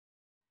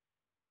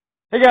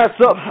Hey guys,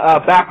 what's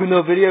up? Back with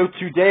another video.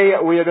 Today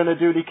we are going to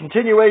do the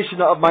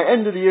continuation of my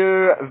end of the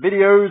year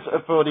videos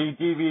for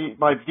the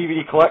my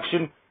DVD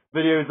collection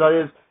videos, that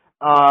is.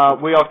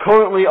 We are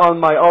currently on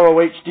my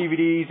ROH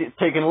DVDs. It's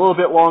taken a little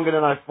bit longer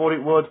than I thought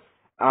it would.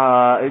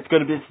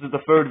 This is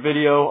the third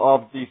video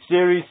of the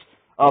series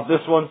of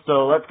this one,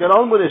 so let's get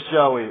on with it,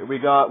 shall we? We're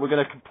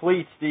going to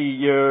complete the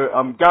year.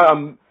 I'm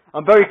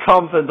very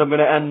confident I'm going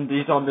to end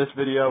these on this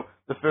video,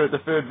 the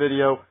third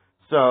video.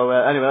 So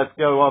anyway, let's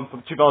go on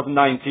from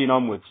 2019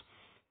 onwards.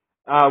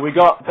 We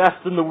got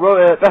Best in the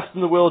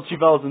World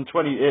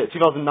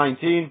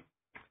 2019.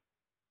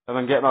 If I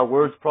can get my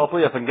words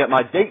properly, if I can get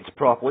my dates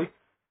properly.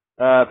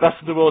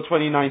 Best in the World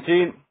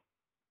 2019.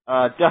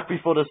 Death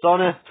Before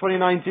Dishonor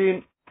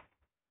 2019.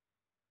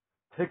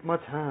 Take my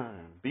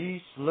time.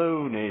 Be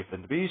slow,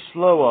 Nathan. Be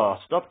slower.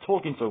 Stop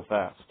talking so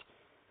fast.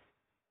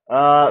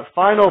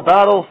 Final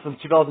Battle from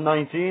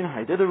 2019.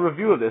 I did a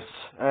review of this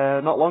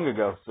not long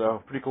ago,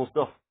 so pretty cool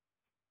stuff.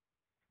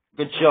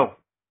 Good show.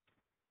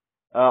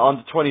 On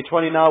to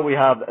 2020 now. We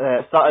have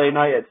Saturday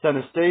Night at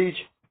Center Stage.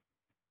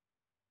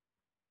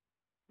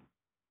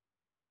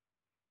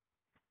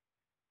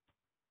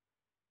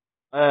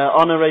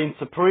 Honor Reigns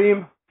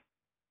Supreme.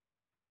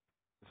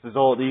 This is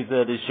all these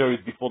shows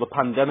before the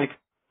pandemic.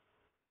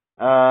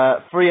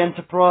 Free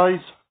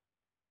Enterprise.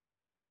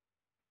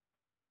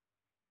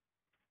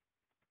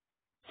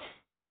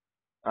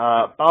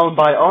 Bound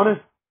by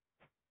Honor.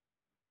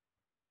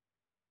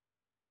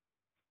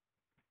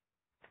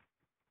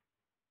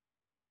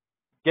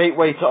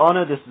 Gateway to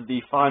Honor. This is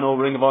the final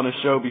Ring of Honor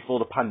show before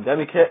the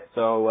pandemic hit.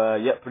 So,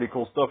 yeah, pretty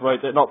cool stuff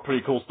right there. Not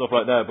pretty cool stuff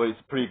right there, but it's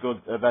a pretty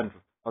good event.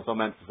 That's what I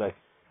meant to say.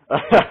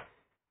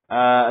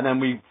 And then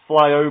we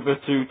fly over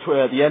to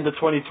the end of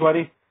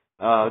 2020.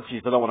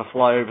 Jeez, I don't want to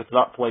fly over to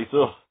that place.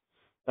 Ugh.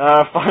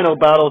 Final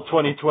Battle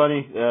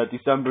 2020,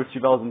 December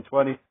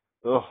 2020. Ugh,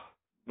 don't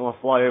want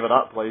to fly over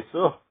that place.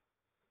 Ugh.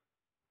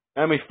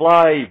 And we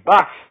fly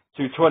back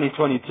to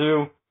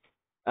 2022.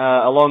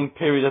 A long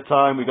period of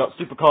time. We got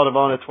Supercard of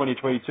Honor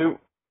 2022,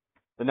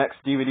 the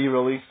next DVD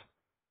release.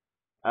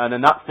 And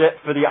then that's it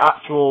for the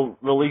actual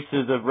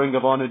releases of Ring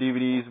of Honor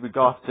DVDs. We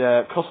got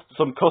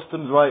some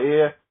customs right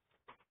here.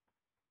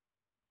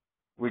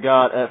 We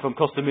got from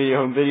Custom Media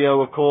Home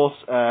Video, of course,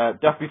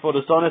 Death Before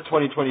Dishonor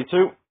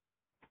 2022.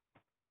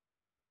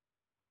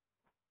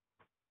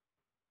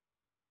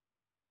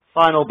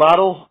 Final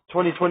Battle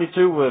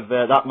 2022 with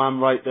that man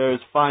right there,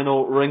 his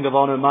final Ring of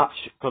Honor match,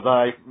 because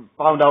I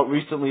found out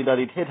recently that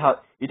he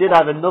did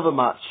have another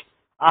match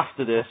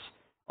after this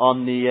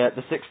on the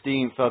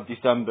 16th of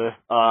December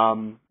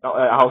at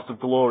House of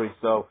Glory.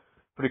 So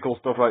pretty cool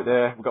stuff right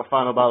there. We've got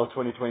Final Battle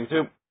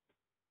 2022.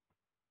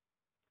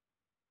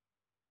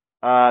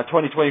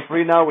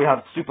 2023 now we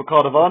have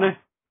Supercard of Honor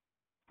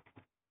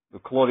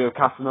with Claudio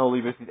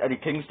Castagnoli versus Eddie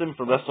Kingston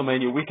for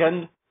WrestleMania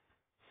weekend.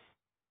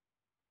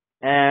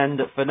 And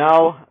for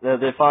now,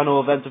 the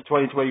final event of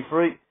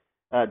 2023,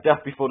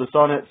 Death Before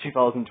Dishonor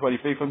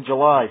 2023 from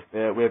July,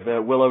 with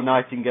Willow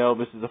Nightingale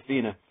versus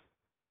Athena.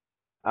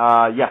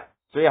 Yeah.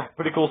 So yeah,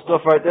 pretty cool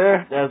stuff right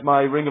there. There's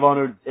my Ring of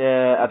Honor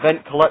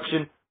event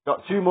collection.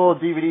 Got two more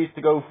DVDs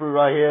to go through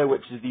right here,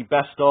 which is the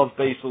best of,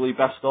 basically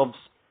best ofs.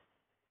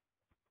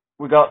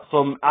 We got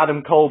some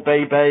Adam Cole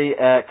Bay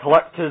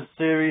collectors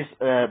series,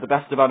 the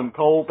best of Adam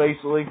Cole,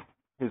 basically,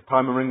 his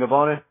time in Ring of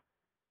Honor.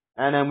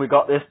 And then we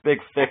got this big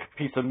thick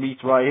piece of meat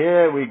right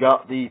here. We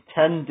got the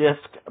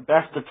 10-disc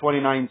Best of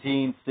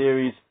 2019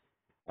 series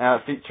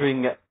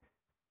featuring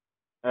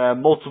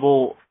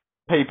multiple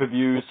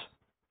pay-per-views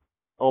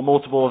or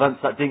multiple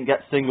events that didn't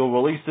get single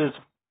releases.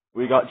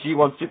 We got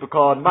G1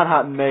 Supercard,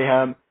 Manhattan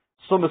Mayhem,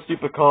 Summer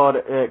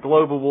Supercard,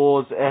 Global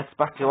Wars,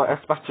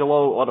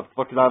 Especialo, what the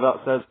fuck is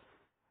that says?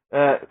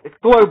 It's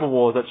Global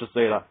Wars, let's just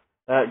say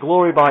that.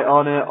 Glory by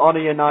Honor, Honor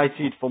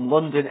United from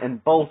London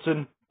and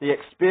Bolton. The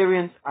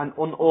Experience and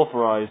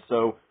Unauthorized.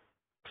 So,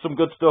 some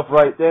good stuff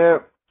right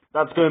there.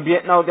 That's going to be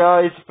it now,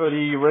 guys, for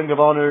the Ring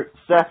of Honor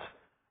set.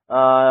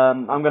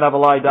 I'm going to have a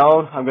lie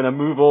down. I'm going to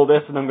move all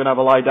this and I'm going to have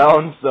a lie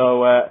down.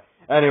 So,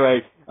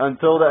 anyway,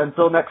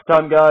 until next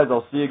time, guys,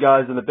 I'll see you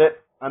guys in a bit.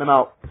 And I'm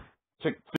out.